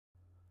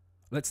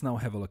Let's now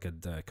have a look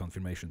at the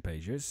confirmation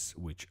pages,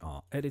 which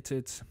are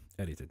edited,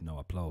 edited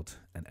no upload,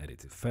 and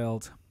edited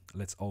failed.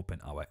 Let's open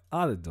our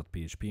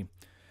added.php,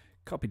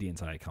 copy the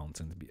entire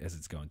content as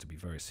it's going to be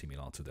very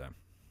similar to the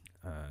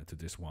to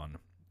this one.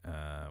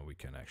 We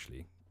can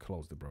actually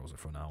close the browser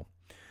for now.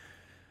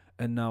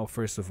 And now,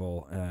 first of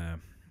all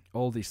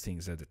these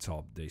things at the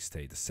top, they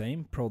stay the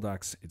same.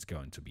 Products, it's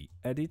going to be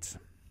edit,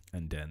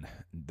 and then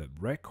the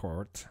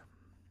record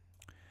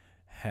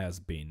has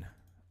been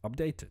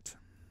updated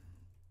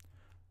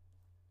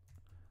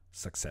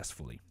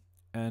successfully,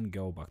 and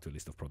go back to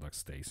list of products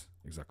stays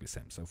exactly the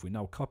same. So if we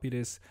now copy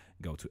this,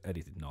 go to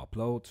edit no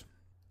upload,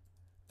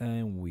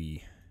 and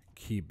we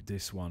keep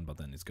this one, but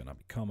then it's gonna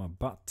be comma,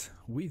 but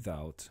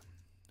without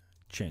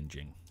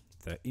changing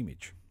the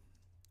image.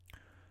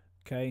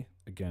 Okay,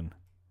 again,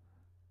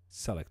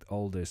 select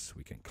all this,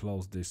 we can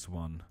close this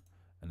one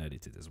and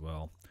edit it as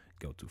well.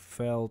 Go to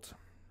failed,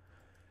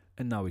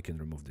 and now we can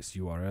remove this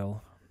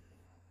URL.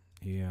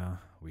 Here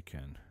we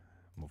can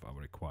move our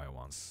require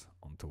ones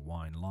onto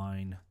one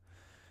line,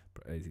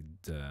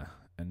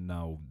 and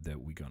now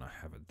that we're gonna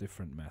have a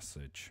different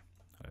message,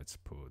 let's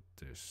put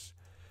this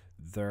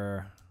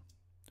there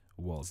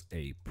was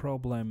a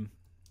problem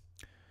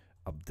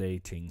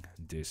updating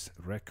this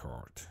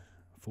record,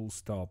 full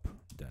stop,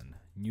 then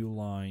new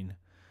line,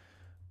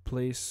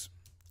 please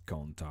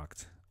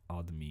contact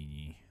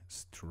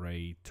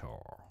administrator.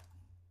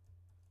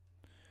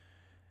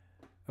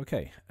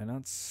 Okay, and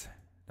that's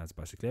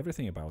basically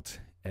everything about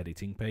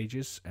editing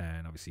pages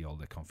and obviously all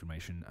the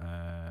confirmation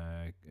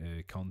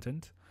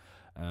content.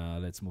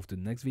 Let's move to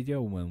the next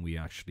video when we're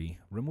actually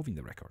removing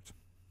the record.